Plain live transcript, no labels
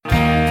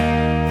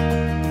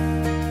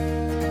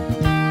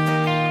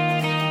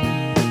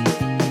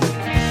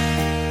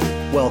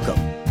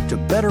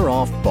Better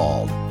Off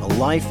Bald, A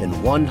Life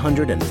in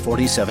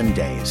 147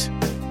 Days.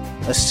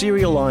 A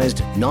serialized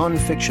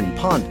nonfiction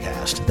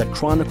podcast that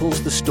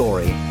chronicles the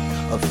story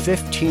of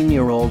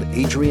 15-year-old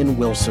Adrienne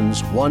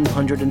Wilson's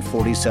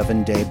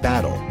 147-day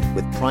battle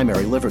with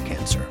primary liver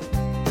cancer.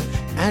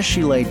 As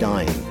she lay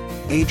dying,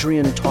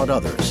 Adrienne taught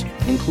others,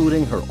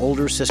 including her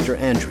older sister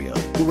Andrea,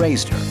 who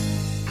raised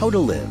her, how to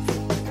live.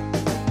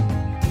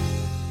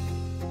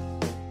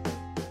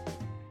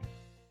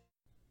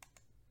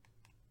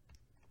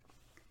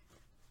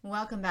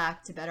 Welcome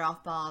back to Better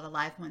Off Bald, A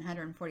Life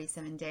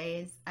 147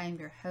 Days. I am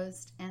your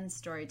host and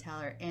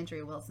storyteller,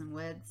 Andrea Wilson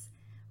Woods.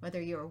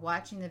 Whether you are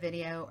watching the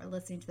video or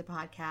listening to the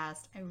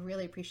podcast, I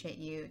really appreciate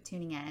you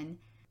tuning in.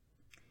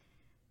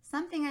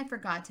 Something I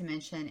forgot to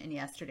mention in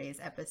yesterday's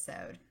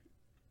episode.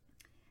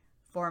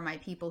 For my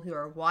people who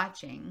are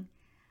watching,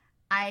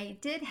 I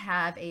did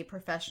have a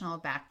professional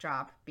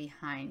backdrop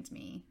behind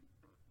me.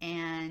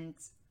 And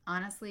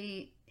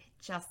honestly, it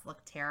just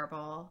looked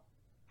terrible.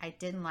 I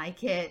didn't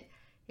like it.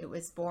 It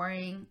was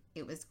boring,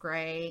 it was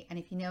gray, and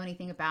if you know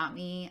anything about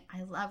me,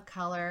 I love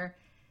color.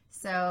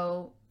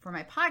 So for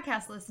my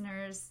podcast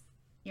listeners,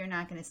 you're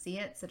not going to see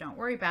it, so don't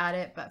worry about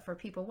it. But for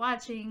people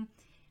watching,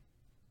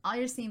 all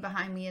you're seeing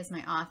behind me is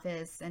my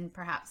office, and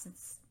perhaps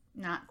it's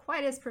not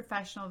quite as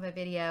professional of a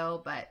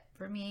video, but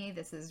for me,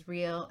 this is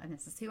real, and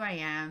this is who I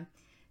am.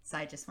 So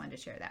I just wanted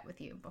to share that with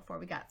you before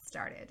we got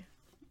started.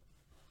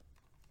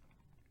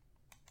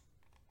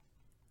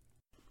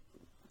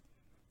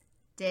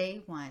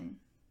 Day 1.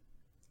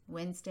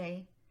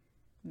 Wednesday,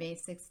 May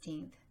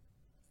 16th,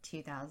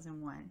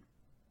 2001.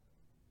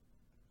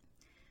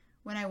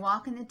 When I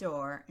walk in the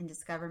door and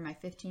discover my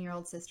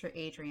 15-year-old sister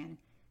Adrienne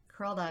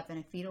curled up in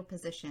a fetal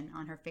position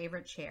on her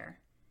favorite chair,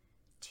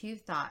 two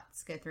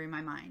thoughts go through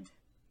my mind.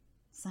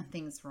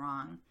 Something's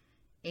wrong.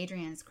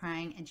 Adrienne's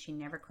crying and she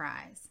never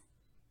cries.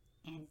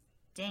 And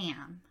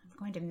damn, I'm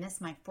going to miss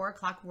my 4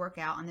 o'clock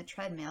workout on the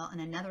treadmill and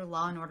another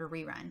Law and Order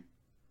rerun.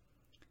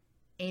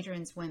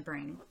 Adrienne's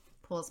whimpering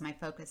pulls my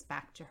focus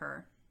back to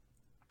her.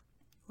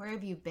 "Where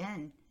have you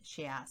been?"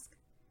 she asks.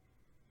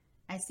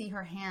 I see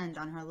her hand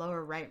on her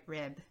lower right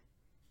rib.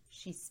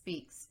 She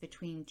speaks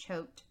between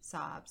choked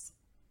sobs.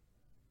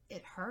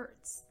 "It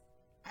hurts.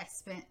 I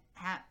spent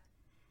half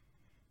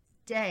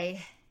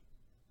day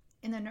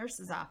in the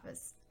nurse's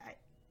office. I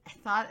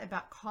thought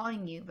about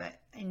calling you, but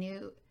I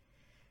knew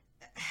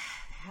I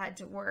had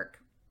to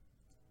work.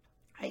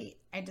 I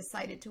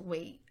decided to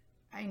wait.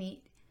 I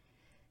need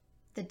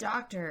the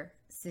doctor,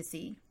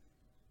 sissy."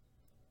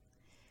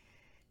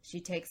 She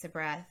takes a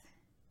breath.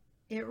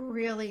 "It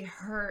really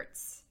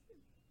hurts."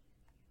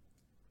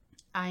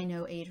 I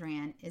know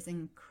Adrienne is in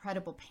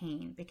incredible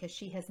pain because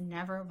she has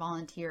never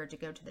volunteered to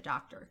go to the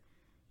doctor.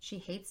 She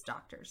hates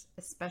doctors,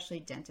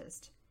 especially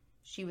dentists.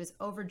 She was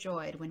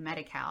overjoyed when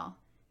Medi-Cal,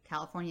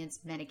 California's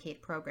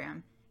Medicaid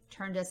program,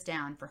 turned us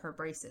down for her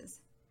braces.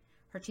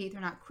 Her teeth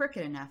are not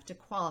crooked enough to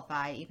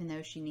qualify even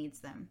though she needs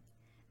them.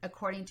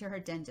 According to her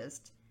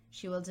dentist,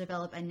 she will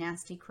develop a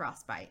nasty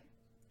crossbite,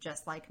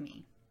 just like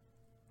me.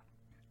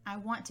 I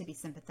want to be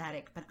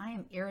sympathetic, but I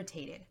am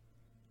irritated.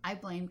 I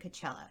blame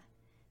Coachella,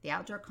 the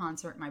outdoor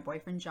concert my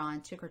boyfriend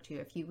John took her to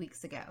a few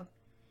weeks ago.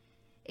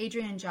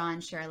 Adrienne and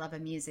John share a love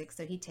of music,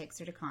 so he takes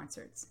her to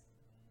concerts.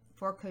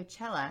 For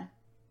Coachella,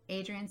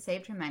 Adrienne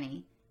saved her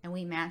money, and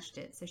we matched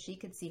it so she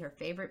could see her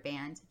favorite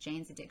band,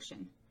 Jane's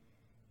Addiction.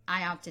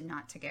 I opted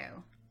not to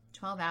go.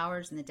 12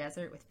 hours in the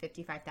desert with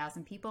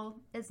 55,000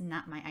 people is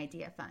not my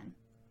idea of fun.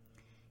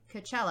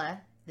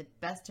 Coachella, the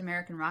best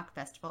American rock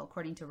festival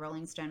according to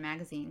Rolling Stone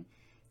magazine,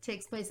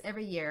 takes place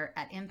every year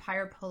at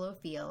Empire Polo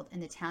Field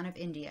in the town of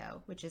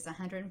Indio, which is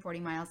 140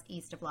 miles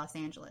east of Los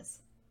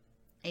Angeles.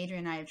 Adrienne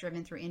and I have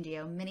driven through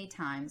Indio many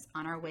times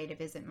on our way to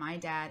visit my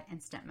dad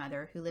and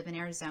stepmother who live in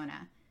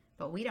Arizona,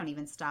 but we don't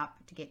even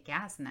stop to get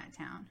gas in that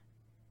town.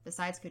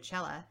 Besides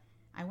Coachella,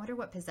 I wonder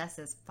what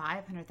possesses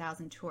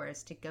 500,000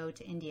 tourists to go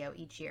to Indio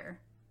each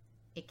year.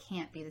 It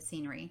can't be the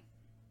scenery.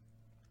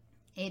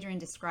 Adrienne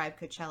described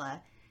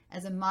Coachella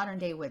as a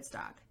modern-day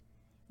Woodstock.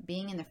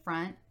 Being in the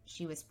front,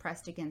 she was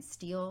pressed against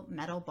steel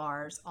metal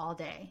bars all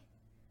day.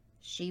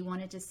 She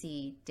wanted to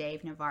see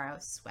Dave Navarro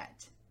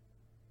sweat.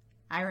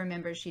 I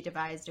remember she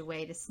devised a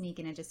way to sneak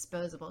in a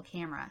disposable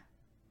camera.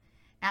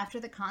 After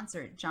the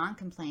concert, John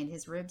complained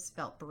his ribs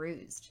felt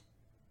bruised.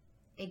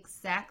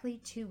 Exactly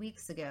 2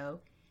 weeks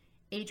ago,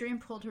 Adrienne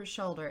pulled her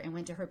shoulder and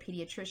went to her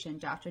pediatrician,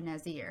 Dr.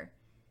 Nazir.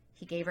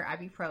 He gave her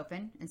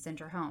ibuprofen and sent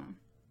her home.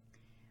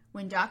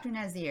 When Dr.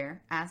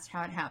 Nazir asked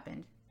how it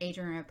happened,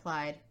 Adrienne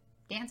replied,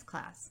 "Dance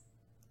class."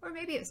 Or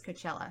maybe it was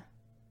Coachella.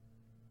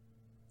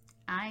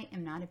 I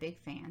am not a big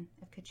fan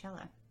of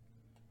Coachella.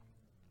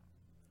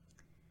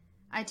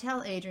 I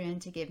tell Adrienne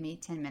to give me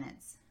 10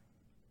 minutes.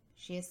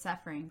 She is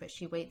suffering, but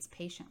she waits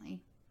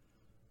patiently.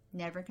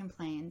 Never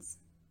complains,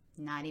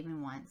 not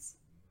even once.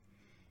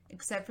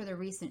 Except for the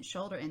recent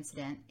shoulder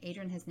incident,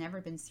 Adrienne has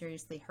never been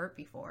seriously hurt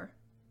before.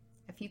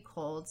 A few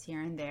colds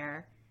here and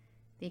there,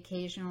 the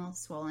occasional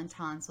swollen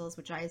tonsils,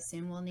 which I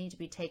assume will need to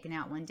be taken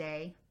out one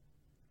day,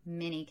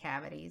 many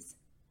cavities.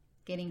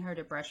 Getting her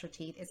to brush her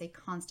teeth is a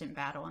constant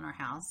battle in our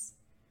house.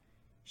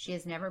 She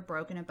has never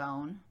broken a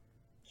bone.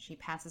 She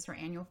passes her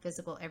annual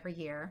physical every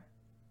year.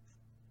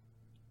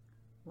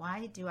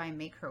 Why do I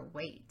make her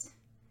wait?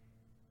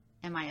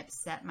 Am I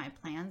upset my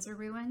plans are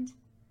ruined?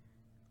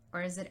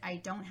 Or is it I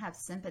don't have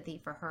sympathy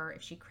for her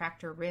if she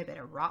cracked her rib at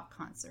a rock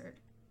concert?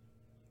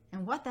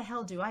 And what the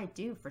hell do I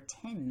do for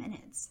 10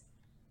 minutes?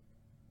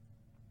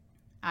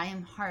 I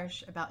am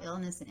harsh about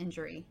illness and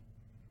injury.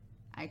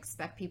 I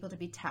expect people to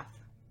be tough.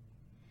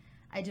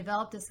 I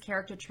developed this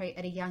character trait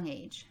at a young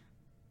age.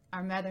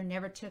 Our mother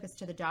never took us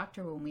to the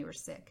doctor when we were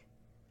sick.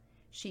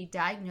 She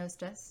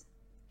diagnosed us,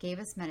 gave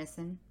us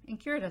medicine, and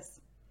cured us.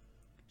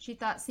 She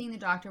thought seeing the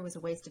doctor was a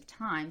waste of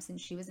time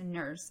since she was a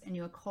nurse and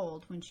knew a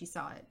cold when she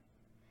saw it.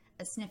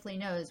 A sniffly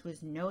nose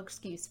was no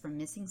excuse for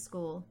missing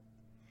school.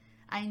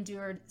 I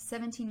endured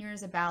 17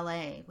 years of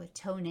ballet with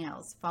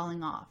toenails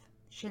falling off,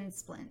 shin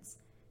splints,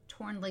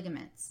 torn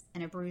ligaments,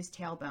 and a bruised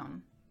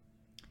tailbone.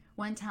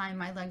 One time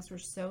my legs were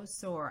so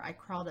sore I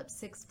crawled up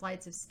 6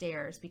 flights of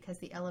stairs because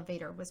the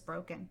elevator was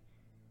broken.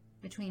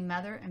 Between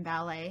mother and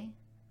ballet,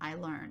 I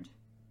learned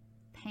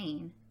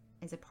pain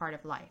is a part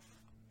of life.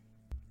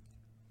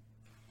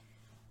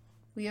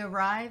 We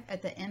arrive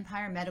at the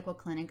Empire Medical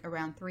Clinic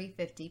around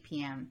 3:50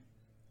 p.m.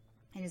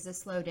 It is a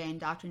slow day and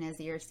Dr.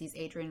 Nazir sees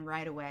Adrienne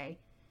right away.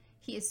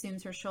 He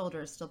assumes her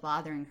shoulder is still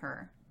bothering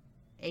her.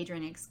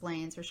 Adrienne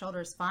explains her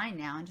shoulder is fine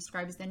now and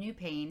describes the new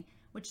pain,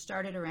 which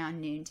started around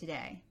noon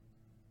today.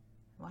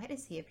 Why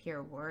does he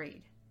appear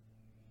worried?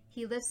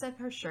 He lifts up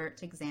her shirt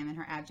to examine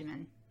her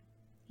abdomen.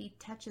 He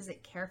touches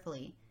it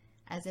carefully,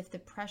 as if the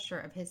pressure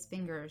of his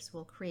fingers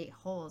will create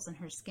holes in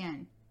her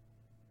skin.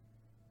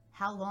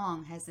 How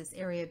long has this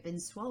area been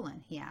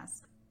swollen? He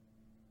asks.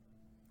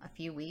 A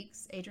few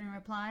weeks, Adrienne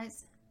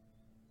replies.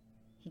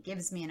 He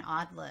gives me an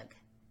odd look.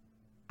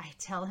 I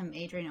tell him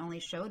Adrienne only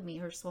showed me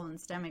her swollen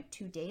stomach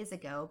 2 days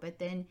ago, but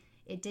then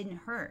it didn't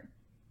hurt.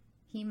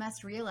 He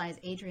must realize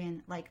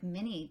Adrienne, like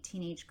many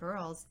teenage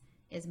girls,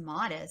 is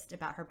modest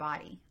about her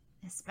body,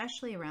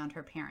 especially around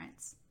her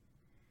parents.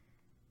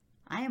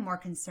 I am more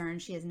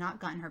concerned she has not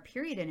gotten her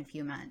period in a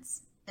few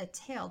months, a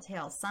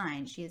telltale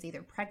sign she is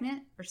either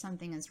pregnant or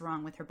something is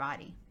wrong with her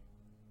body.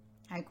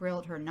 I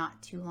grilled her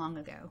not too long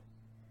ago.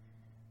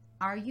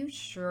 Are you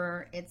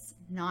sure it's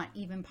not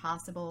even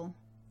possible?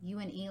 You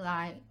and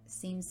Eli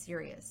seem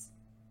serious.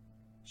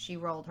 She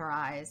rolled her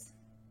eyes.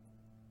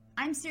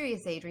 I'm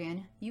serious,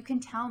 Adrienne. You can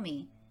tell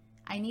me.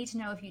 I need to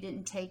know if you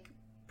didn't take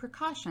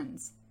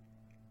precautions.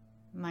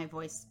 My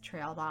voice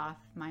trailed off,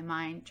 my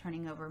mind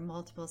turning over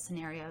multiple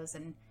scenarios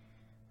and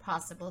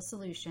possible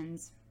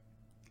solutions.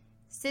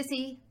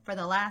 Sissy, for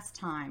the last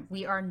time,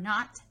 we are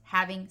not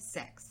having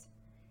sex.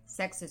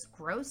 Sex is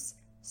gross,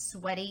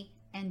 sweaty,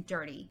 and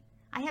dirty.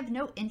 I have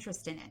no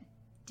interest in it.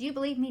 Do you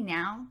believe me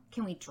now?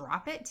 Can we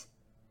drop it?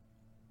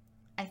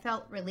 I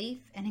felt relief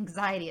and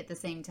anxiety at the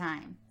same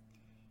time.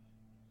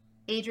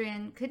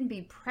 Adrienne couldn't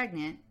be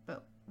pregnant,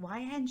 but why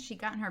hadn't she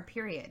gotten her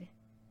period?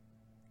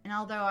 And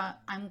although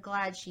I'm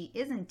glad she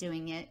isn't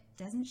doing it,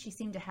 doesn't she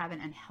seem to have an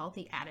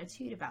unhealthy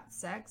attitude about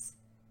sex?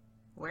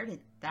 Where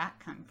did that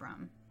come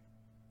from?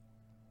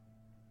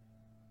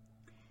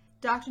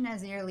 Dr.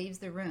 Nazir leaves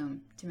the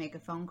room to make a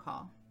phone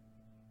call.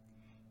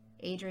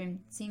 Adrienne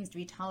seems to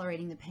be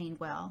tolerating the pain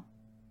well.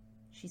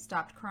 She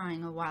stopped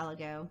crying a while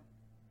ago.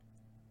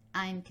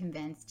 I'm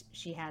convinced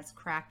she has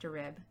cracked a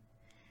rib.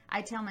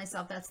 I tell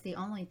myself that's the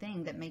only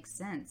thing that makes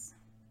sense.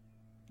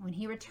 When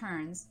he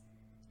returns,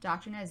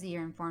 Dr.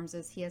 Nazir informs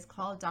us he has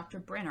called Dr.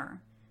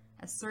 Brenner,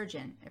 a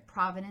surgeon at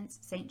Providence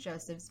St.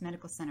 Joseph's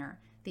Medical Center,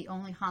 the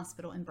only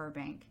hospital in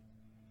Burbank.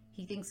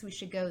 He thinks we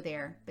should go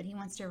there, but he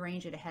wants to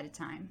arrange it ahead of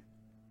time.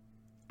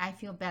 I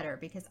feel better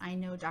because I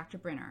know Dr.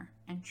 Brenner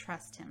and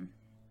trust him.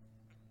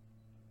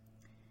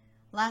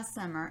 Last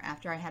summer,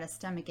 after I had a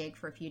stomachache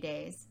for a few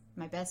days,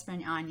 my best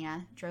friend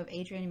Anya drove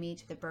Adrienne and me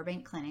to the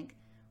Burbank Clinic,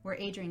 where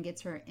Adrienne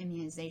gets her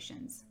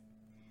immunizations.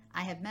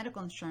 I have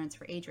medical insurance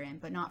for Adrienne,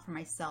 but not for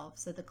myself,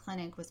 so the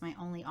clinic was my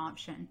only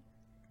option.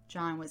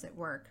 John was at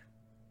work.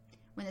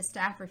 When the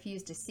staff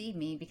refused to see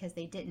me because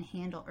they didn't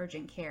handle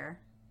urgent care,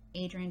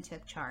 Adrienne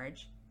took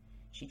charge.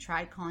 She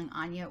tried calling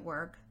Anya at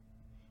work.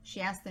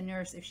 She asked the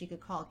nurse if she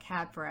could call a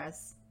cab for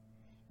us.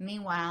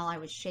 Meanwhile, I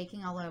was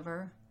shaking all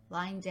over,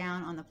 lying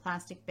down on the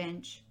plastic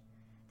bench,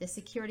 the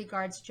security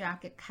guard's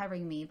jacket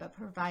covering me but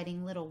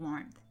providing little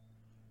warmth.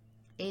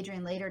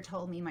 Adrienne later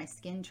told me my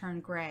skin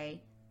turned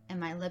gray and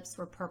my lips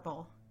were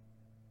purple.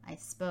 I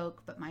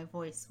spoke, but my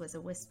voice was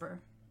a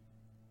whisper.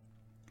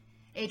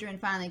 Adrienne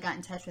finally got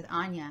in touch with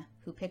Anya,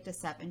 who picked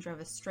us up and drove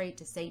us straight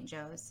to St.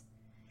 Joe's.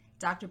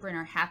 Dr.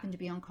 Brenner happened to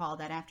be on call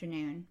that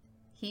afternoon.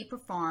 He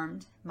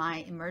performed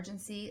my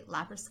emergency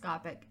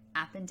laparoscopic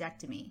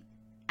appendectomy,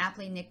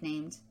 aptly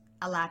nicknamed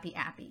a Lappy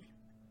Appy.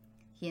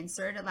 He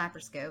inserted a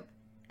laparoscope,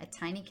 a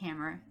tiny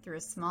camera, through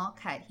a small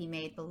cut he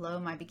made below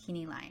my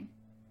bikini line.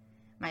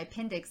 My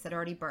appendix had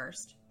already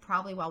burst,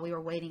 probably while we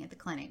were waiting at the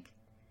clinic.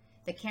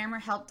 The camera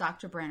helped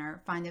Dr.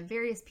 Brenner find the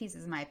various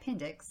pieces of my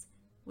appendix,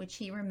 which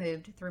he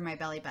removed through my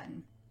belly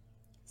button.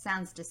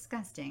 Sounds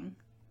disgusting,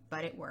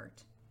 but it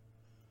worked.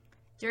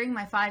 During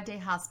my 5-day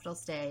hospital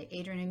stay,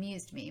 Adrian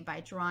amused me by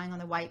drawing on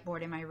the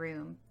whiteboard in my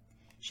room.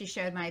 She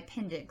showed my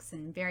appendix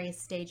in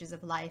various stages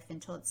of life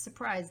until its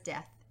surprise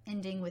death,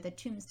 ending with a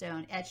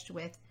tombstone etched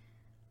with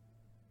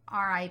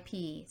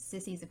R.I.P.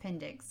 Sissy's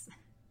appendix.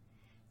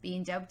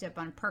 Being doped up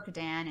on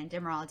Percodan and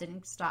Demerol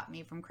didn't stop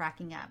me from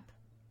cracking up.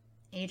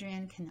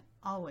 Adrian can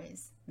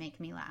always make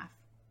me laugh.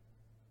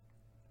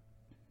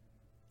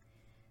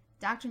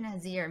 Dr.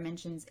 Nazir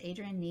mentions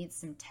Adrian needs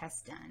some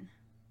tests done.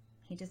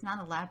 He does not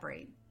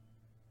elaborate.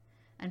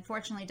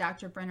 Unfortunately,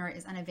 Dr. Brenner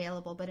is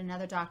unavailable, but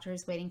another doctor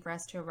is waiting for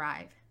us to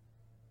arrive.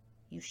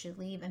 You should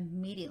leave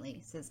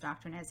immediately, says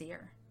Dr.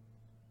 Nazir.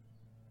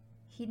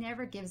 He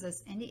never gives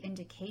us any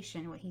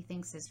indication what he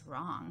thinks is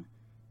wrong,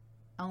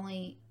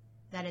 only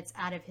that it's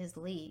out of his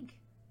league.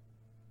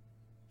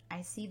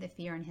 I see the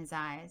fear in his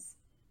eyes.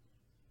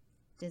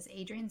 Does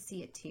Adrian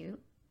see it too?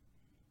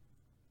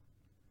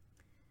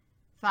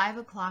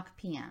 5:00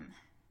 p.m.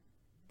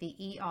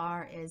 The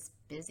ER is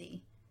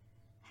busy.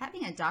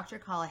 Having a doctor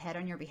call ahead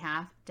on your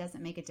behalf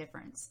doesn't make a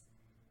difference.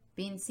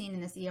 Being seen in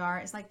this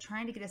ER is like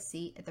trying to get a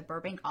seat at the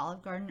Burbank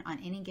Olive Garden on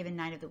any given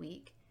night of the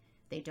week.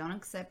 They don't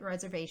accept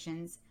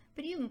reservations,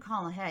 but you can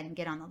call ahead and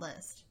get on the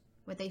list.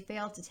 What they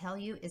fail to tell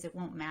you is it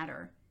won't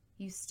matter.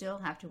 You still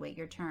have to wait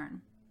your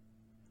turn.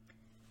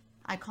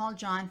 I call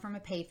John from a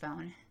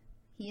payphone.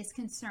 He is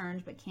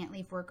concerned but can't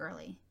leave work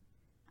early.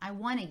 I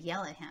want to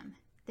yell at him.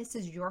 This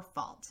is your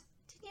fault.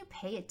 Didn't you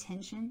pay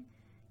attention?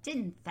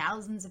 Didn't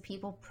thousands of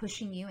people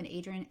pushing you and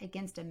Adrian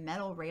against a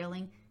metal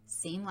railing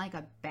seem like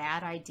a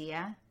bad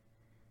idea?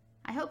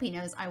 I hope he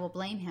knows I will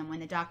blame him when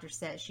the doctor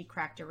says she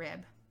cracked a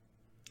rib.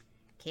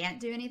 Can't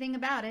do anything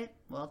about it.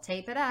 We'll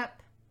tape it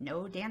up.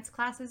 No dance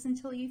classes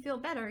until you feel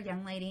better,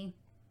 young lady.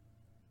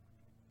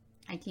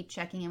 I keep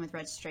checking in with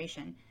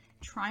registration,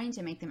 trying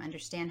to make them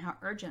understand how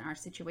urgent our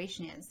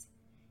situation is.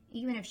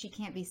 Even if she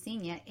can't be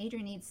seen yet,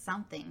 Adrian needs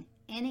something,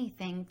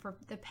 anything for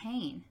the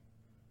pain.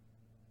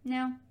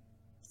 No,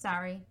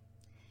 sorry.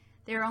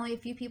 There are only a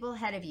few people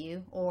ahead of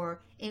you,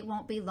 or it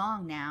won't be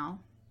long now.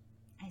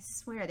 I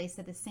swear they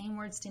said the same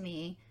words to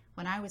me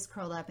when I was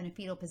curled up in a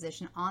fetal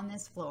position on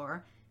this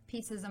floor,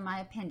 pieces of my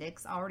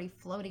appendix already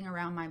floating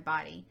around my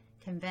body,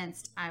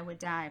 convinced I would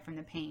die from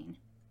the pain.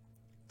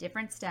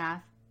 Different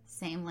staff,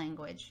 same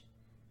language.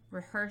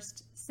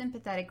 Rehearsed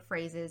sympathetic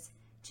phrases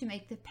to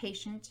make the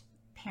patient,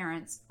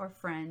 parents, or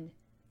friend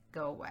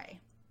go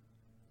away.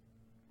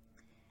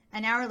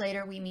 An hour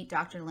later, we meet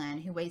Dr. Lynn,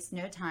 who wastes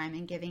no time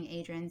in giving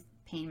Adrian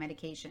pain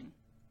medication.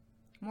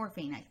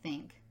 Morphine, I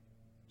think.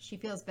 She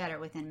feels better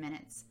within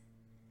minutes.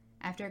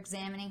 After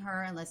examining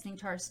her and listening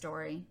to our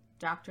story,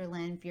 Dr.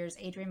 Lynn fears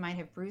Adrian might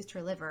have bruised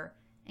her liver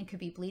and could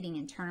be bleeding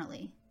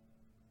internally.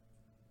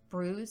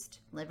 Bruised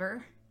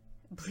liver?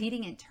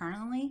 Bleeding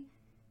internally?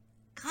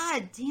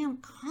 God damn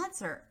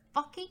concert!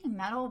 Fucking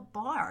metal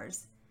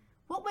bars!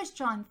 What was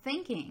John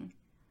thinking?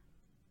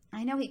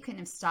 I know he couldn't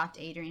have stopped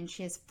Adrian.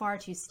 She is far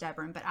too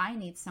stubborn, but I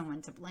need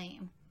someone to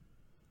blame.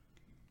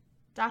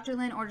 Dr.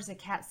 Lynn orders a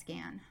CAT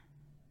scan.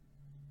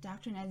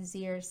 Dr.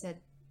 Nazir said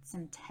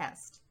some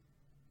test.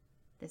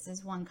 This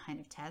is one kind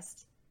of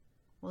test.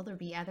 Will there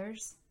be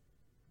others?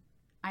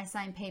 I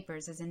sign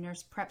papers as a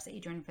nurse preps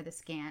Adrian for the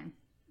scan.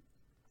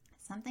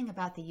 Something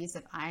about the use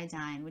of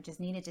iodine, which is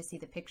needed to see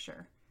the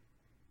picture.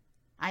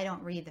 I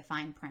don't read the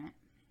fine print.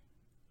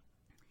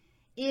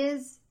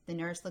 The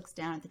nurse looks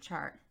down at the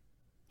chart.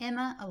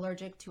 Emma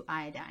allergic to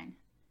iodine.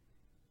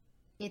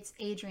 It's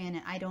Adrian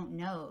and I don't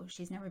know.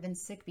 She's never been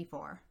sick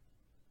before.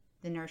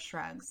 The nurse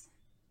shrugs.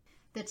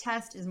 The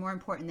test is more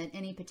important than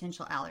any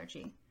potential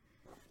allergy.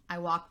 I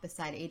walk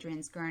beside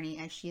Adrian's gurney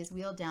as she is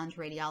wheeled down to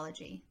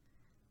radiology.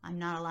 I'm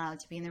not allowed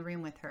to be in the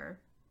room with her.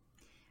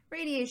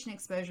 Radiation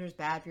exposure is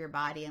bad for your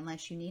body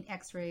unless you need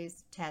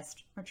x-rays,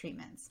 tests, or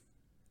treatments.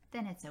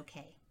 Then it's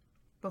okay.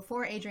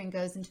 Before Adrian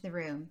goes into the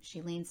room,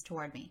 she leans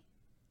toward me.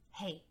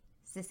 Hey,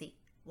 sissy,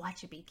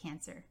 watch it be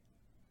cancer.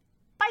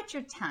 Bite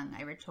your tongue,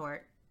 I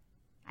retort.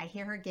 I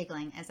hear her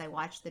giggling as I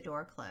watch the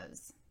door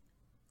close.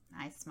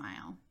 I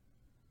smile.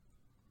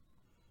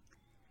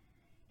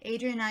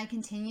 Adrian and I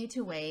continue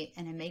to wait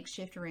in a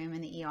makeshift room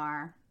in the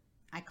ER.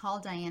 I call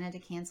Diana to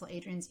cancel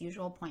Adrian's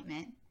usual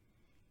appointment.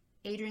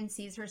 Adrian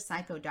sees her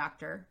psycho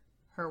doctor,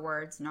 her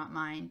words, not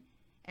mine,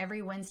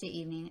 every Wednesday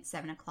evening at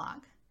 7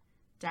 o'clock.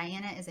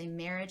 Diana is a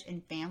marriage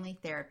and family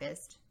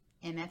therapist,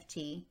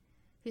 MFT,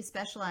 who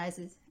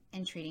specializes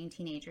in treating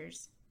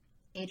teenagers.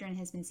 Adrian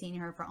has been seeing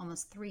her for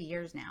almost 3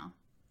 years now.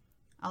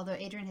 Although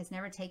Adrian has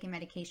never taken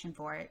medication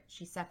for it,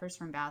 she suffers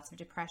from bouts of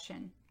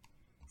depression.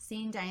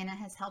 Seeing Diana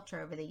has helped her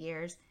over the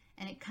years,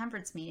 and it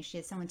comforts me she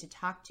has someone to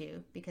talk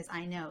to because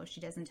I know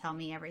she doesn't tell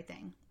me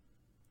everything.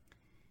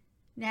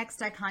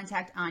 Next, I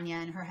contact Anya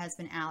and her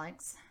husband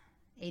Alex.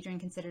 Adrian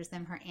considers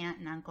them her aunt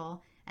and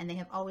uncle, and they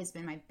have always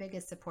been my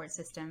biggest support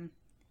system.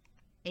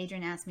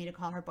 Adrian asked me to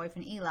call her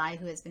boyfriend Eli,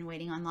 who has been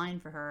waiting online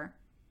for her.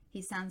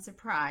 He sounds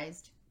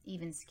surprised,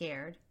 even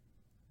scared.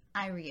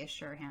 I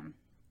reassure him.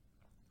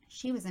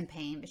 She was in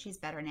pain, but she's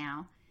better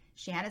now.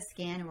 She had a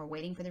scan and we're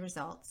waiting for the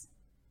results.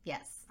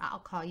 Yes, I'll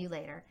call you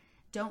later.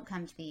 Don't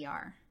come to the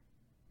ER.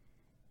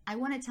 I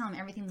want to tell him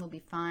everything will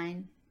be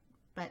fine,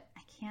 but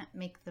I can't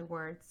make the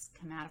words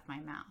come out of my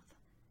mouth.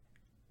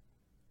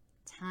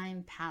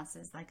 Time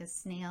passes like a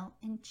snail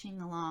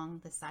inching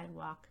along the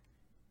sidewalk.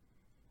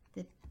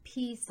 The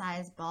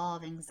pea-sized ball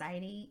of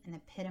anxiety in the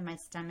pit of my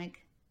stomach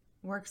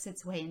works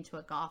its way into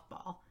a golf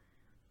ball.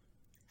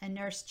 A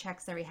nurse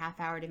checks every half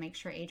hour to make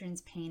sure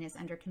Adrian's pain is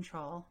under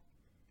control.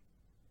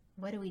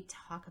 What do we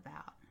talk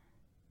about?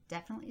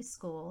 Definitely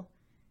school.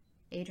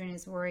 Adrian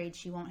is worried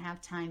she won't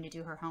have time to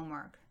do her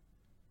homework.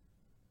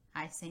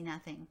 I say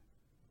nothing.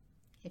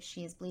 If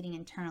she is bleeding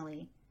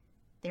internally,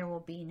 there will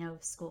be no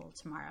school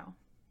tomorrow.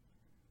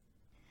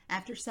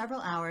 After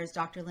several hours,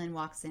 Dr. Lin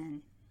walks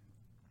in.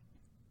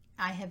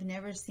 I have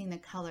never seen the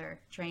color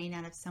drain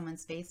out of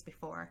someone's face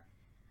before.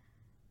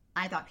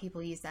 I thought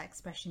people used that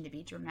expression to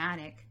be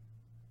dramatic,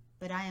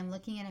 but I am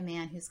looking at a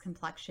man whose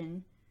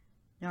complexion,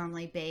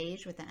 normally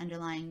beige with an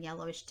underlying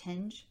yellowish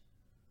tinge,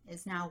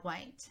 is now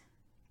white.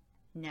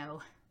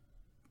 No,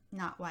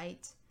 not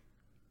white.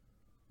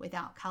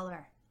 Without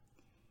color.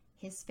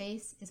 His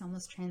face is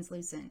almost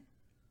translucent.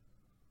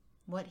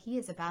 What he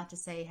is about to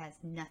say has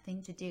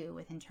nothing to do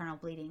with internal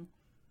bleeding.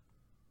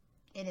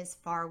 It is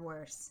far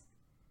worse.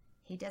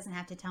 He doesn't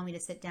have to tell me to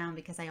sit down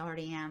because I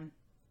already am.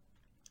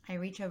 I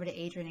reach over to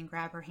Adrian and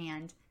grab her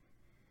hand.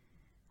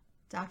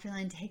 Dr.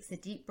 Lin takes a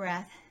deep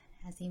breath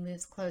as he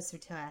moves closer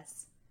to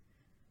us.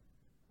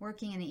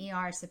 Working in the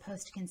ER is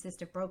supposed to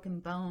consist of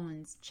broken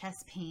bones,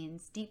 chest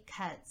pains, deep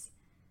cuts,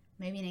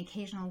 maybe an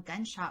occasional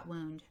gunshot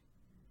wound.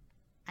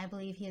 I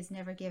believe he has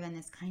never given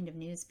this kind of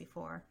news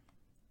before.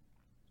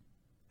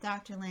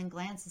 Dr. Lin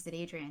glances at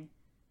Adrian,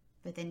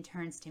 but then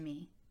turns to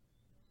me.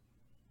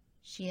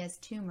 She has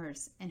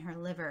tumors in her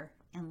liver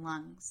and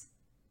lungs.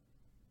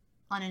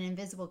 On an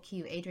invisible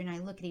cue, Adrian and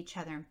I look at each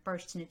other and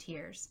burst into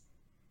tears.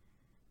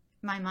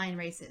 My mind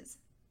races.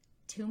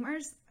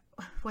 Tumors?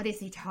 What is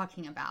he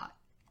talking about?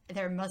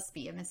 There must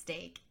be a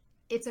mistake.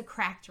 It's a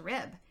cracked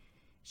rib.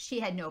 She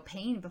had no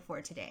pain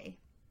before today.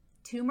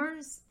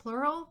 Tumors?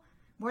 Plural?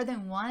 More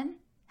than one?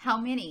 How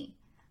many?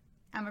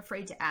 I'm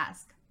afraid to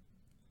ask.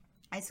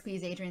 I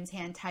squeeze Adrian's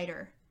hand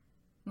tighter.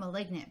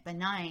 Malignant,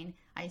 benign.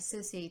 I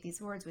associate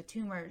these words with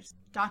tumors.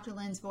 Dr.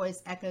 Lin's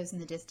voice echoes in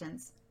the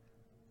distance.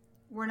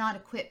 We're not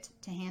equipped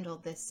to handle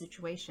this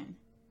situation.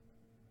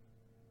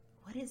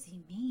 What does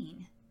he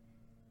mean?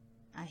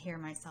 I hear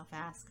myself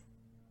ask.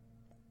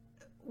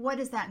 What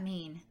does that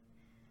mean?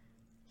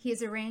 He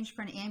has arranged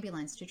for an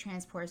ambulance to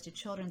transport us to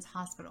Children's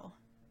Hospital.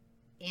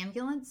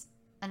 Ambulance?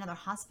 Another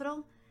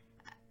hospital?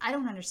 I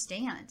don't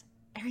understand.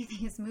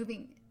 Everything is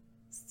moving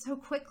so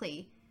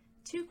quickly.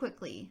 Too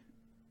quickly.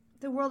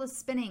 The world is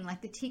spinning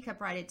like the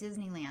teacup ride at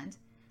Disneyland.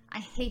 I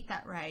hate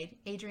that ride.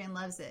 Adrian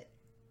loves it.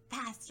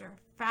 Faster,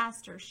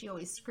 faster, she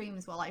always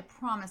screams while I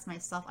promise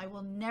myself I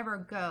will never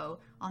go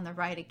on the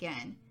ride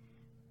again.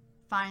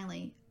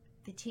 Finally,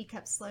 the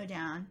teacups slow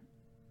down.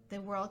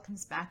 The world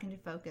comes back into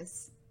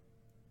focus.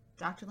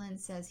 Dr. Lin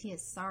says he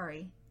is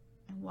sorry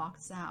and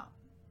walks out.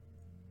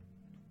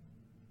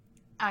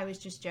 I was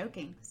just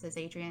joking, says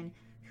Adrian,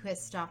 who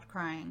has stopped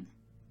crying.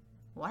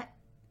 What?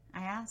 I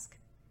ask.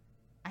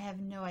 I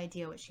have no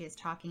idea what she is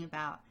talking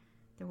about.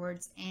 The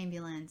words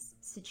ambulance,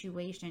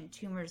 situation,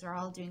 tumors are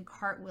all doing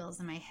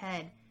cartwheels in my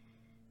head.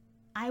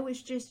 I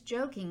was just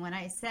joking when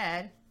I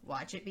said,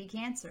 watch it be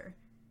cancer.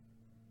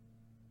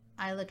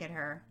 I look at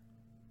her.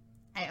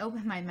 I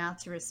open my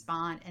mouth to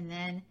respond, and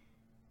then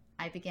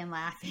I begin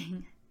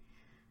laughing.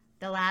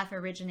 The laugh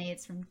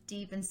originates from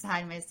deep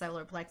inside my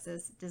solar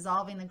plexus,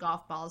 dissolving the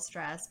golf ball of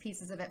stress,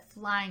 pieces of it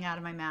flying out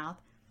of my mouth.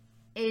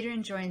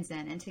 Adrian joins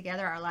in, and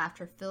together our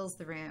laughter fills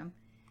the room.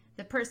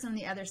 The person on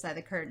the other side of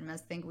the curtain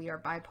must think we are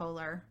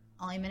bipolar.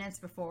 Only minutes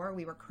before,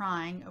 we were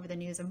crying over the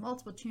news of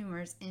multiple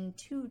tumors in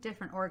 2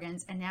 different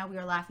organs, and now we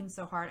are laughing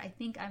so hard I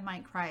think I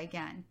might cry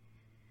again.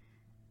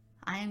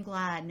 I am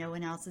glad no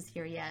one else is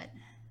here yet.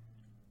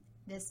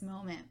 This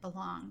moment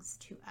belongs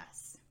to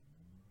us.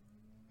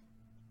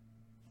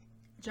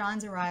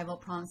 John's arrival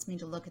prompts me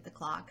to look at the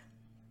clock.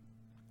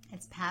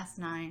 It's past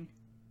 9.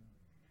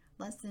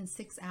 Less than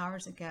 6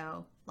 hours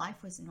ago,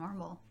 life was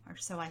normal, or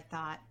so I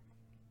thought.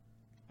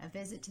 A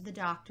visit to the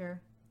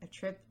doctor, a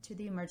trip to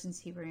the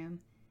emergency room,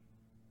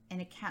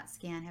 and a CAT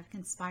scan have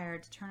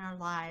conspired to turn our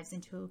lives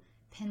into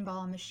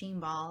pinball machine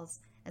balls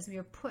as we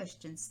are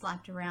pushed and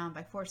slapped around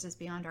by forces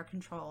beyond our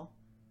control.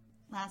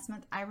 Last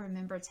month, I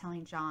remember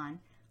telling John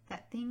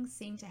that things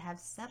seem to have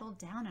settled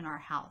down in our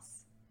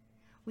house.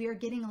 We are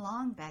getting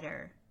along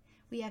better.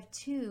 We have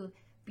 2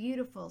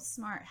 beautiful,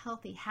 smart,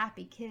 healthy,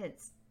 happy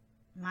kids.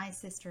 My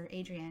sister,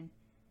 Adrian,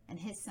 and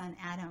his son,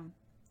 Adam.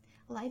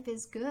 Life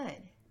is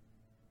good.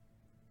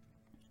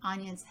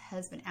 Anya's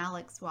husband,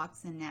 Alex,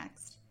 walks in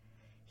next.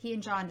 He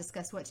and John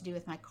discuss what to do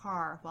with my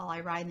car while I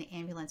ride in the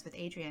ambulance with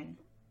Adrian.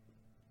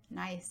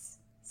 Nice,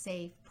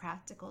 safe,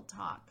 practical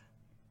talk.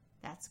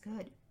 That's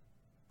good.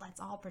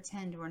 Let's all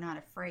pretend we're not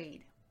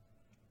afraid.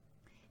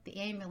 The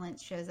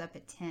ambulance shows up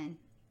at 10.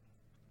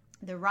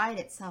 The ride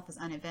itself was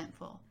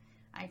uneventful.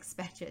 I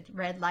expected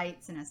red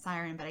lights and a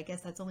siren, but I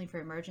guess that's only for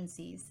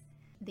emergencies.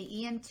 The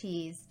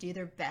EMTs do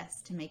their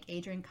best to make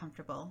Adrian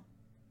comfortable.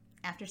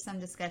 After some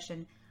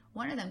discussion,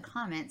 one of them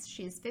comments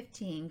she is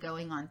 15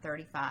 going on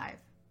 35.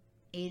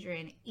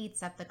 Adrian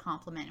eats up the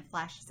compliment and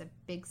flashes a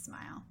big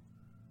smile.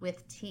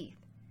 With teeth.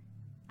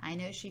 I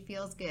know she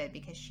feels good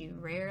because she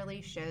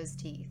rarely shows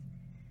teeth.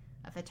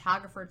 A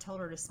photographer told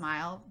her to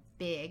smile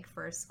big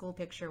for a school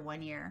picture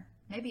one year.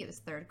 Maybe it was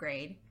 3rd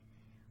grade.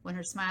 When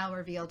her smile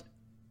revealed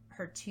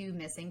her 2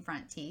 missing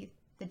front teeth,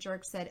 the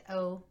jerk said,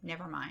 "Oh,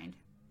 never mind."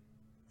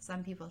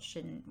 Some people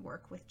shouldn't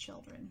work with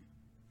children.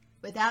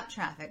 Without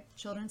traffic,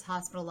 Children's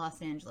Hospital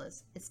Los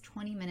Angeles is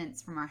 20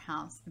 minutes from our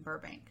house in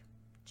Burbank,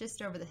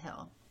 just over the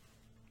hill,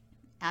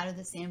 out of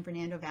the San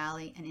Fernando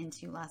Valley and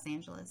into Los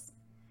Angeles.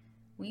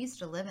 We used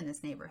to live in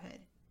this neighborhood.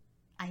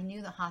 I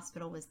knew the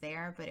hospital was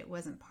there, but it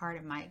wasn't part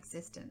of my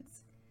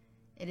existence.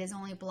 It is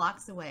only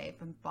blocks away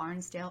from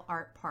Barnsdall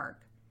Art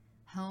Park,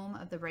 home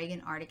of the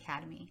Reagan Art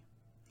Academy.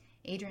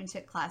 Adrian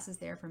took classes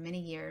there for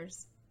many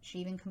years. She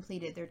even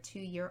completed their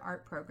 2-year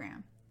art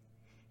program.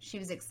 She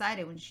was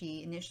excited when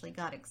she initially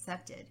got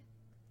accepted.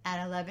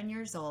 At 11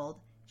 years old,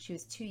 she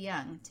was too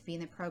young to be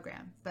in the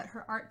program, but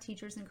her art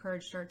teachers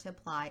encouraged her to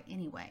apply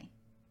anyway.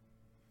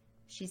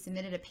 She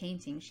submitted a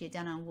painting she had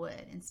done on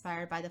wood,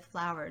 inspired by the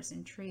flowers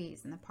and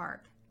trees in the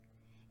park.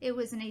 It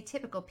was an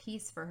atypical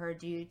piece for her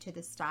due to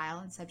the style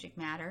and subject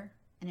matter,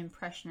 an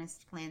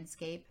impressionist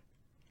landscape.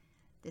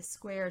 The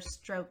square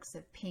strokes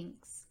of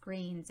pinks,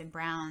 greens, and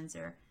browns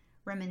are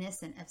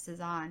reminiscent of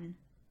Cezanne.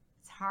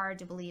 It's hard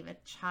to believe a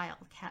child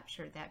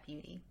captured that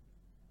beauty.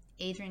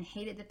 Adrian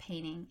hated the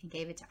painting and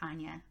gave it to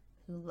Anya,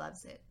 who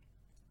loves it.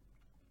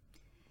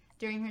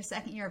 During her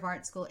 2nd year of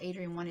art school,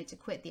 Adrian wanted to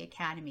quit the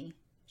academy.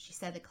 She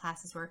said the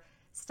classes were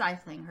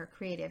stifling her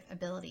creative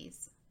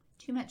abilities.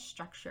 Too much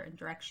structure and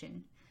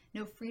direction,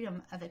 no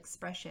freedom of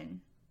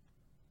expression.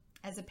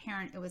 As a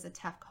parent, it was a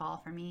tough call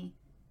for me.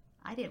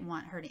 I didn't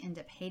want her to end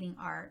up hating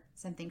art,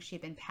 something she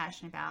had been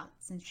passionate about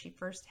since she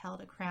first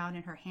held a crown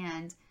in her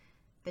hand,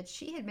 but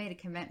she had made a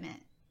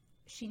commitment.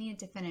 She needed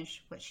to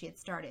finish what she had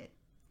started.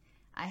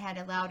 I had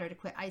allowed her to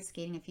quit ice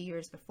skating a few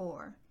years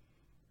before.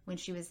 When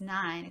she was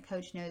 9, a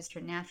coach noticed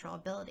her natural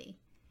ability.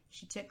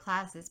 She took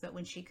classes, but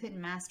when she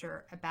couldn't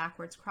master a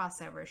backwards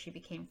crossover, she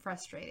became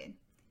frustrated.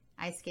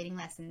 Ice skating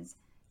lessons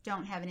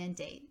don't have an end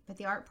date, but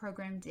the art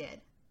program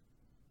did.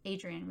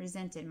 Adrian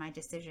resented my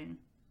decision.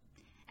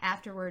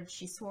 Afterwards,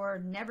 she swore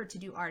never to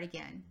do art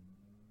again.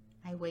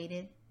 I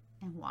waited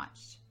and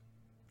watched.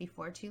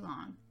 Before too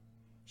long,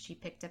 she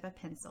picked up a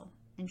pencil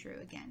and drew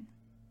again.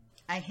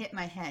 I hit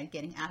my head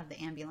getting out of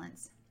the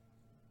ambulance.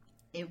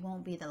 It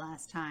won't be the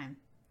last time.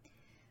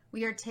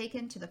 We are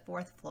taken to the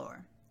 4th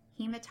floor.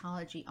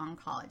 Hematology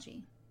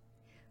Oncology.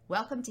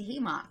 "Welcome to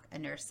HEMOC," a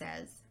nurse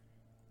says.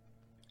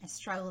 I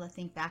struggle to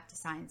think back to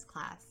science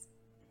class.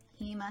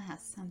 Hema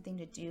has something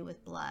to do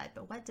with blood,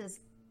 but what does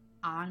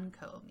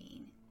onco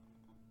mean?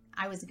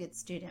 I was a good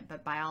student,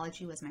 but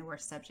biology was my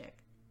worst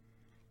subject.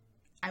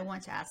 I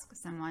want to ask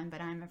someone,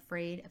 but I'm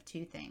afraid of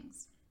 2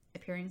 things: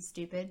 appearing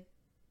stupid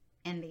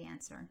and the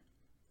answer.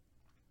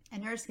 A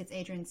nurse gets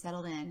Adrian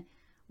settled in,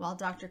 while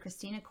Dr.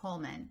 Christina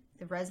Coleman,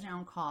 the resident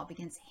on call,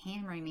 begins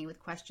hammering me with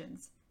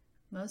questions,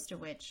 most of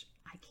which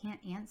I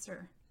can't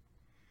answer.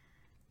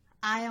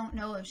 I don't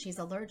know if she's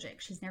allergic.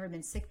 She's never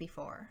been sick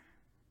before.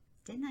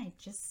 Didn't I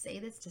just say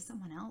this to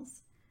someone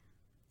else?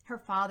 Her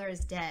father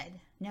is dead.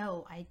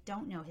 No, I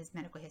don't know his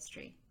medical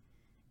history.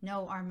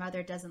 No, our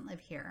mother doesn't live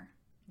here.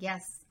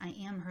 Yes, I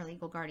am her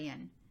legal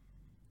guardian.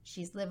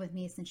 She's lived with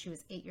me since she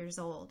was 8 years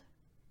old.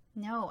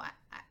 No,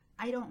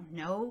 I don't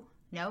know.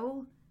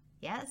 No?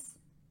 Yes?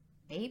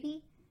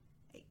 Maybe?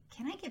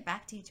 Can I get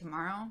back to you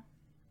tomorrow?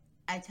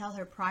 I tell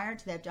her prior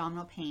to the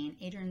abdominal pain,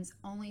 Adrian's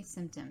only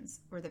symptoms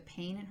were the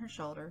pain in her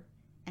shoulder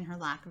and her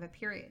lack of a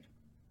period.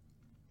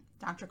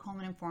 Dr.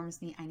 Coleman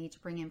informs me I need to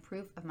bring in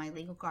proof of my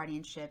legal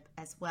guardianship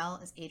as well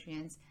as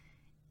Adrian's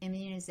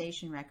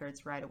immunization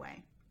records right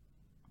away.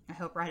 I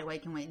hope right away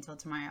can wait until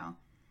tomorrow.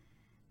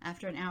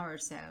 After an hour or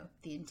so,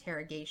 the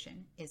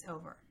interrogation is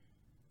over.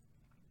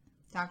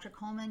 Dr.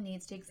 Coleman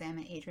needs to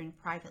examine Adrian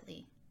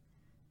privately.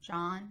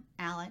 John,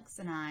 Alex,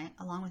 and I,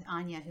 along with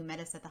Anya, who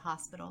met us at the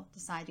hospital,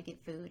 decide to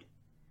get food.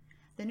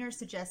 The nurse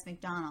suggests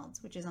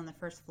McDonald's, which is on the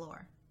 1st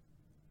floor.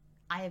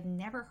 I have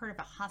never heard of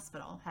a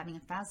hospital having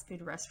a fast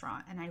food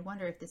restaurant, and I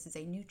wonder if this is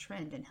a new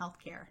trend in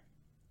healthcare.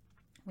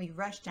 We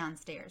rush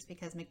downstairs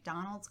because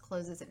McDonald's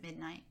closes at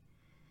midnight.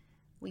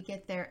 We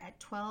get there at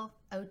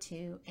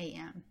 12:02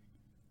 a.m.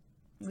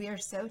 We are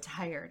so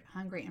tired,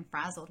 hungry, and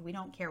frazzled, we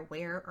don't care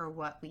where or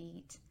what we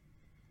eat.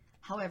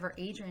 However,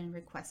 Adrian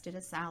requested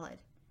a salad.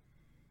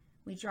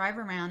 We drive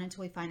around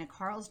until we find a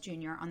Carl's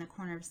Jr. on the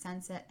corner of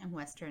Sunset and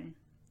Western.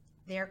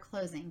 They are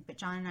closing, but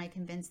John and I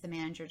convince the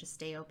manager to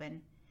stay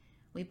open.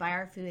 We buy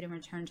our food and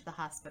return to the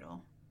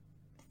hospital.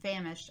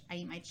 Famished, I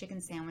eat my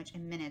chicken sandwich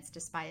in minutes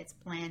despite its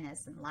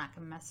blandness and lack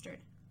of mustard.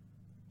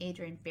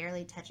 Adrian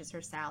barely touches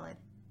her salad.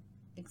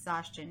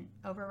 Exhaustion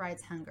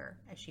overrides hunger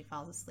as she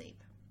falls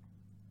asleep.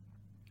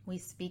 We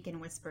speak in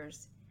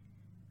whispers.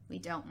 We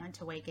don't want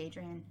to wake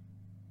Adrian.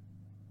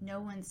 No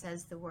one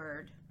says the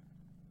word.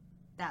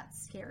 that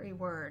scary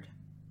word.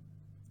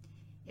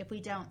 If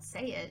we don't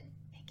say it,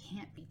 it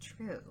can't be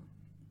true.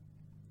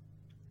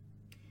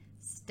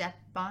 Step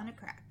on a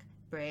crack,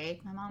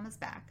 break my mama's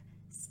back.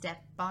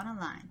 Step on a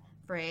line,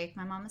 break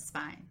my mama's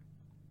spine.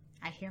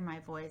 I hear my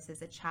voice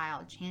as a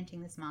child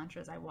chanting this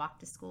mantra as I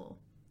walked to school.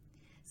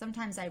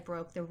 Sometimes I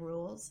broke the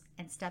rules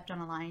and stepped on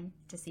a line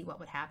to see what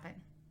would happen.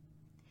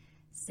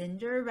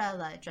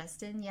 Cinderella,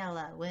 dressed in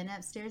yellow, went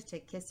upstairs to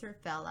kiss her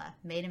fella.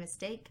 Made a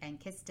mistake and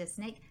kissed a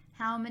snake.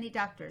 How many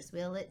doctors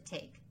will it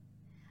take?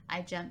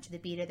 I jumped to the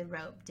beat of the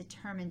rope,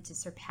 determined to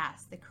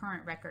surpass the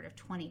current record of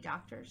 20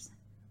 doctors.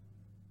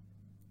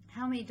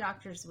 How many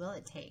doctors will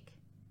it take?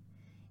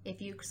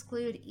 If you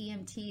exclude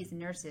EMTs and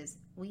nurses,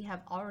 we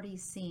have already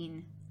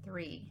seen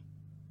 3.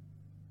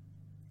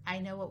 I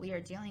know what we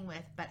are dealing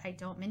with, but I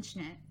don't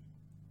mention it.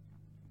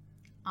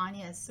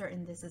 Anya is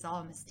certain this is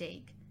all a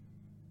mistake.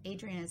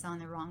 Adrian is on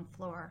the wrong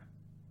floor.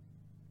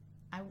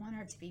 I want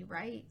her to be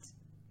right,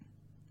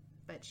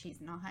 but she's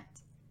not.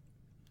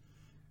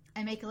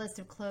 I make a list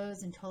of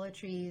clothes and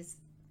toiletries.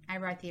 I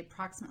write the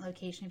approximate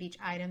location of each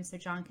item so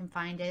John can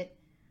find it,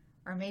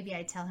 or maybe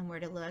I tell him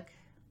where to look.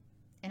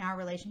 In our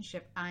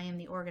relationship, I am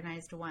the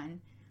organized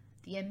one,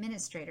 the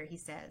administrator, he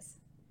says.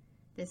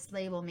 This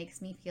label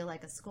makes me feel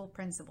like a school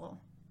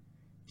principal.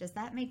 Does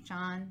that make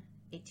John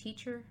a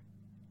teacher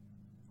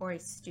or a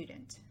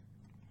student?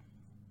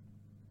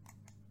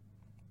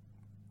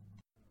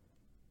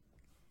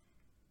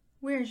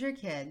 Where's your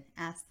kid?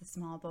 Asked the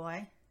small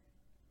boy.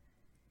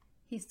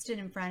 He stood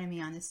in front of me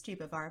on the stoop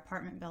of our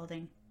apartment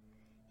building.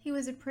 He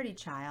was a pretty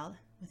child,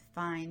 with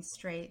fine,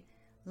 straight,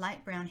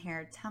 light brown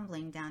hair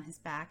tumbling down his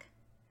back.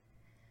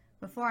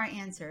 Before I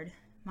answered,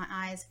 my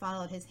eyes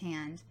followed his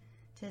hand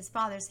to his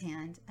father's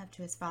hand up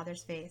to his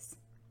father's face.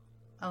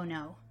 Oh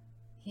no,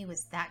 he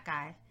was that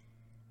guy,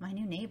 my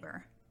new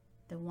neighbor,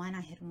 the one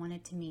I had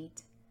wanted to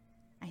meet.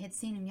 I had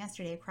seen him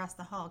yesterday across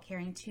the hall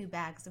carrying 2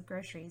 bags of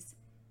groceries.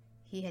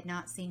 He had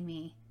not seen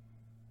me.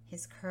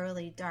 His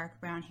curly, dark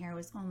brown hair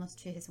was almost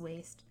to his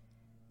waist.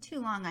 Too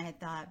long, I had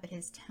thought, but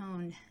his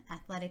toned,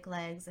 athletic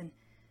legs and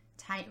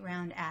tight,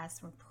 round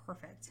ass were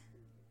perfect.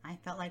 I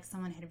felt like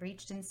someone had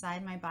reached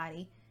inside my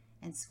body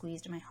and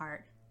squeezed my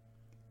heart.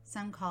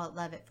 Some call it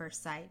love at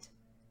first sight.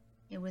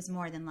 It was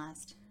more than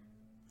lust.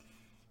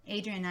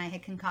 Adrian and I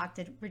had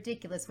concocted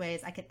ridiculous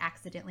ways I could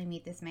accidentally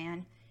meet this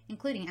man,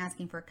 including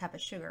asking for a cup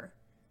of sugar.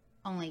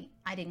 Only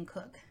I didn't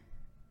cook.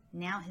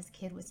 Now his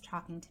kid was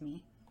talking to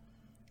me.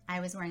 I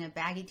was wearing a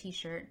baggy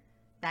t-shirt,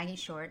 baggy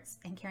shorts,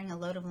 and carrying a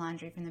load of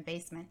laundry from the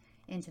basement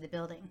into the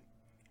building.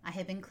 I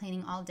had been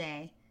cleaning all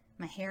day.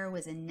 My hair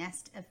was a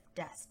nest of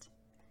dust.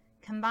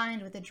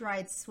 Combined with the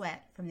dried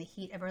sweat from the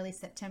heat of early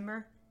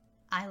September,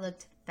 I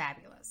looked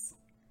fabulous.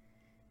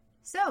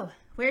 So,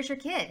 where's your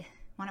kid?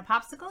 Want a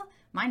popsicle?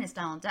 Mine is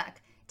Donald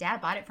Duck. Dad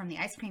bought it from the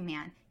ice cream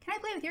man. Can I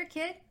play with your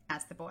kid?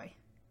 Asked the boy.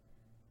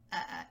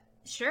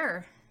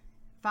 Sure.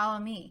 Follow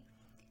me.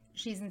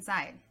 She's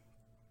inside.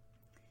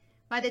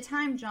 By the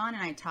time John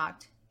and I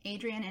talked,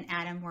 Adrian and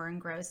Adam were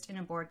engrossed in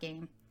a board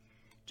game.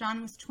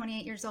 John was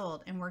 28 years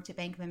old and worked at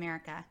Bank of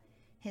America.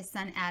 His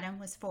son Adam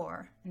was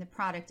 4 and the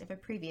product of a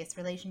previous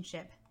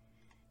relationship.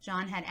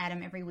 John had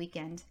Adam every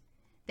weekend.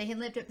 They had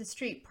lived up the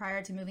street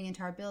prior to moving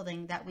into our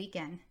building that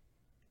weekend.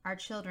 Our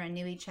children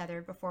knew each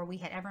other before we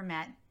had ever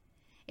met.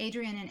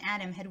 Adrian and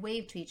Adam had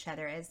waved to each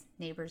other as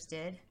neighbors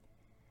did.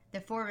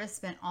 The 4 of us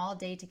spent all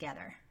day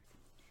together.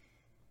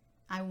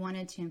 I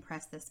wanted to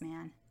impress this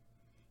man.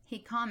 He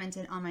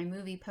commented on my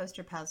movie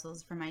poster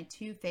puzzles for my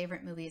 2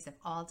 favorite movies of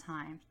all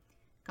time,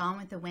 Gone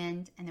with the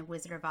Wind and The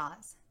Wizard of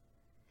Oz.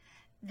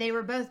 They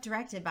were both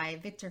directed by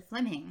Victor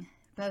Fleming,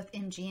 both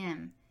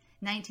MGM.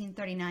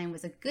 1939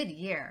 was a good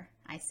year,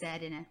 I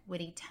said in a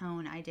witty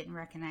tone I didn't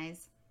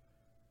recognize.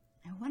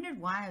 I wondered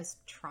why I was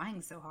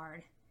trying so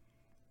hard.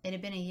 It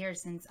had been a year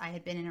since I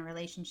had been in a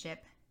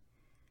relationship.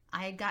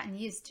 I had gotten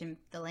used to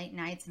the late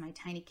nights in my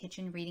tiny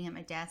kitchen reading at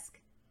my desk.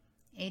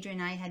 Adrian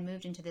and I had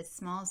moved into this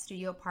small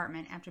studio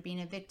apartment after being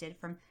evicted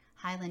from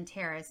Highland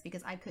Terrace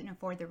because I couldn't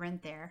afford the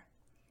rent there.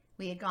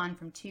 We had gone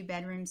from 2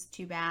 bedrooms,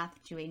 2 bath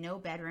to a no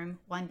bedroom,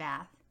 1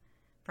 bath,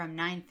 from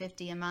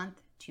 $950 a month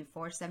to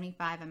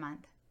 $475 a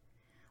month.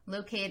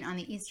 Located on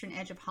the eastern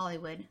edge of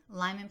Hollywood,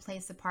 Lyman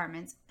Place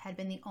Apartments had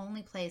been the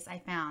only place I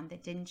found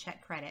that didn't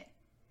check credit.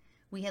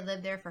 We had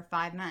lived there for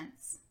 5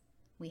 months.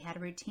 We had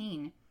a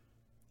routine.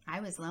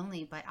 I was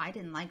lonely, but I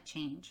didn't like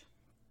change.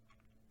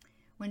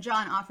 When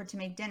John offered to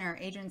make dinner,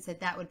 Adrian said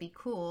that would be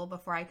cool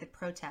before I could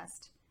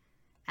protest.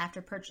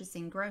 After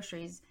purchasing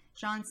groceries,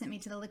 John sent me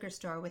to the liquor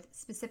store with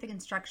specific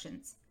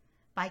instructions.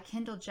 Buy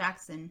Kendall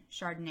Jackson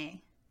Chardonnay.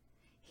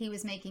 He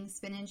was making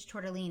spinach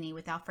tortellini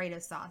with Alfredo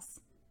sauce,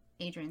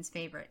 Adrian's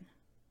favorite.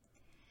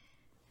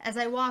 As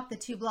I walked the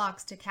 2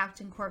 blocks to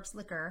Captain Cork's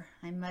Liquor,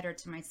 I muttered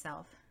to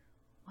myself,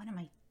 what am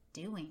I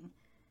doing?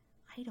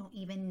 I don't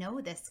even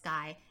know this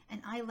guy,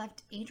 and I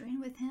left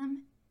Adrian with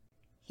him?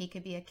 He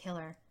could be a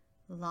killer.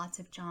 Lots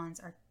of Johns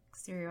are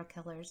serial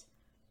killers.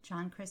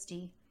 John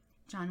Christie,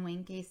 John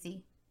Wayne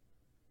Gacy.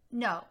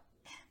 No,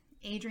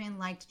 Adrian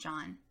liked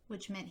John,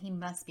 which meant he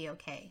must be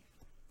okay.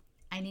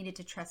 I needed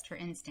to trust her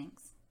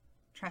instincts,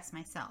 trust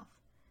myself.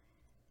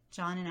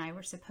 John and I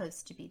were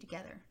supposed to be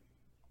together.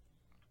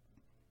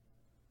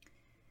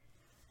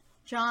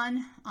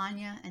 John,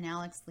 Anya, and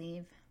Alex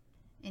leave.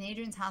 In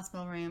Adrian's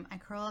hospital room, I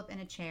curl up in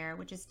a chair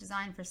which is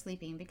designed for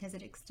sleeping because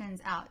it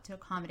extends out to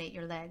accommodate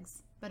your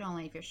legs, but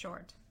only if you're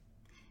short.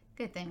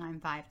 Good thing I'm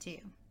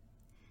 5'2".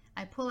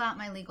 I pull out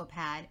my legal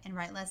pad and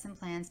write lesson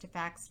plans to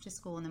fax to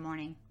school in the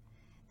morning.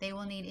 They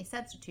will need a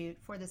substitute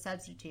for the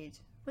substitute,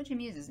 which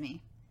amuses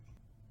me.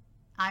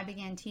 I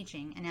began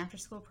teaching in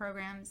after-school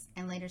programs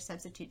and later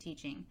substitute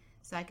teaching,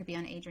 so I could be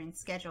on Adrian's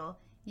schedule,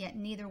 yet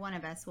neither one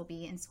of us will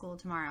be in school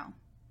tomorrow.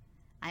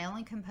 I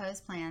only compose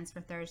plans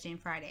for Thursday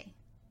and Friday.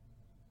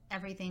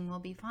 Everything will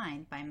be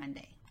fine by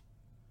Monday.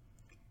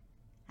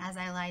 As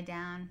I lie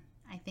down,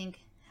 I think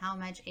how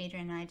much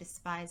Adrian and I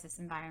despise this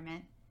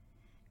environment.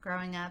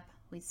 Growing up,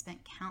 we spent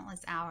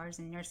countless hours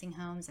in nursing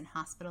homes and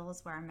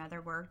hospitals where our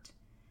mother worked.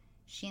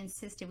 She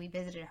insisted we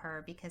visited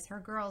her because her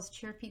girls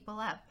cheer people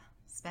up,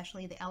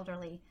 especially the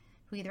elderly,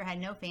 who either had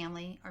no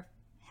family or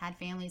had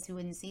families who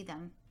wouldn't see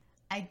them.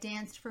 I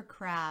danced for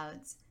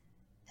crowds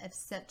of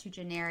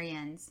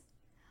septuagenarians,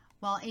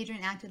 while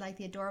Adrian acted like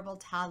the adorable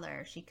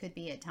toddler she could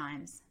be at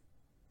times.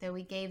 Though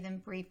we gave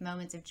them brief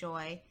moments of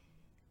joy,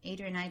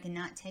 Adrian and I could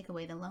not take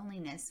away the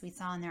loneliness we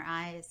saw in their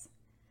eyes.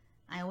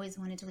 I always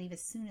wanted to leave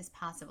as soon as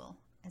possible,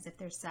 as if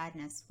their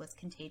sadness was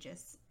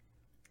contagious.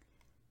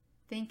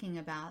 Thinking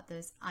about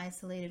those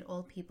isolated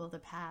old people of the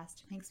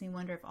past makes me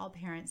wonder if all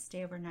parents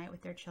stay overnight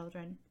with their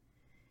children.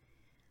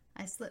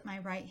 I slip my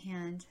right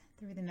hand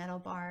through the metal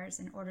bars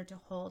in order to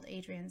hold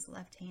Adrian's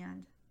left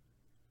hand.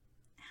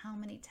 How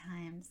many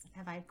times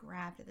have I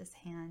grabbed at this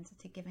hand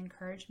to give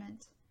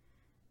encouragement,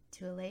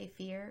 to allay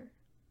fear,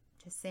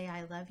 to say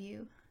I love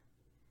you?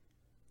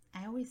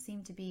 I always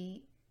seem to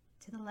be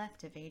to the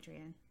left of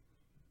Adrian.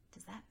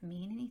 Does that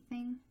mean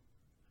anything?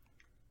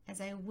 As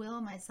I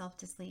will myself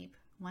to sleep,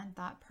 one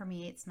thought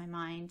permeates my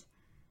mind,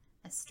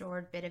 a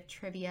stored bit of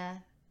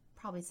trivia,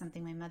 probably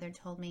something my mother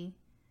told me.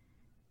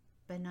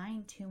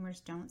 Benign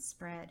tumors don't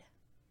spread.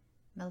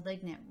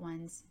 Malignant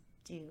ones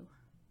do.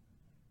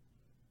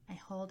 I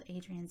hold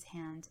Adrian's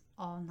hand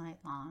all night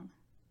long.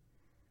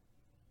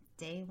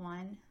 Day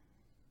 1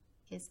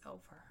 is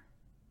over.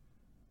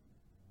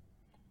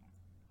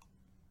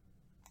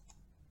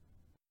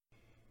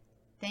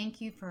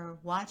 Thank you for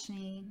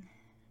watching.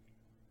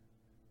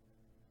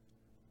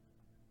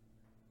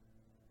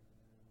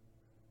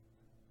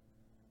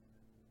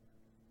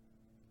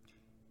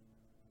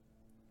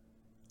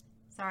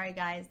 Sorry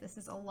guys, this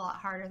is a lot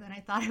harder than I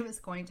thought it was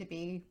going to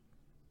be,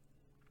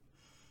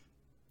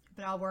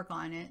 but I'll work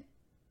on it.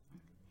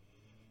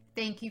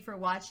 Thank you for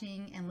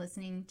watching and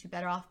listening to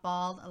Better Off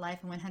Bald, A Life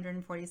in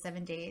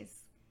 147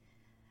 Days.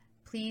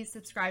 Please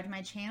subscribe to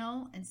my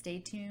channel and stay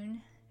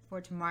tuned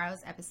for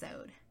tomorrow's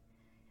episode.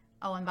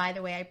 Oh, and by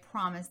the way, I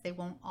promise they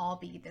won't all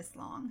be this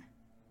long.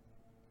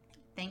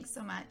 Thanks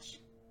so much.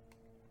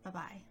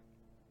 Bye-bye.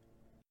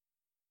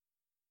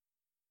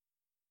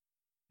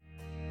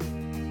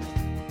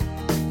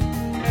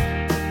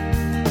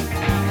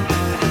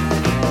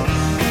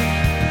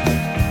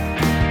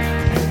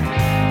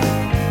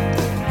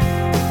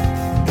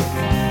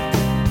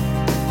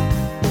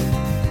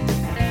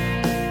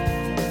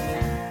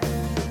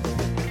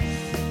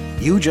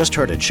 You just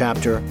heard a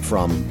chapter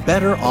from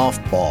Better Off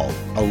Bald,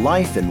 A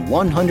Life in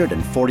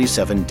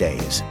 147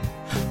 Days,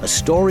 a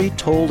story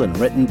told and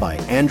written by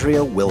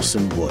Andrea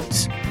Wilson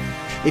Woods.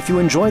 If you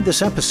enjoyed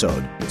this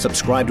episode,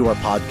 subscribe to our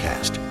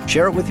podcast,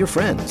 share it with your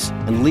friends,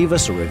 and leave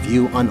us a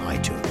review on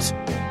iTunes.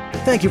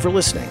 Thank you for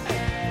listening.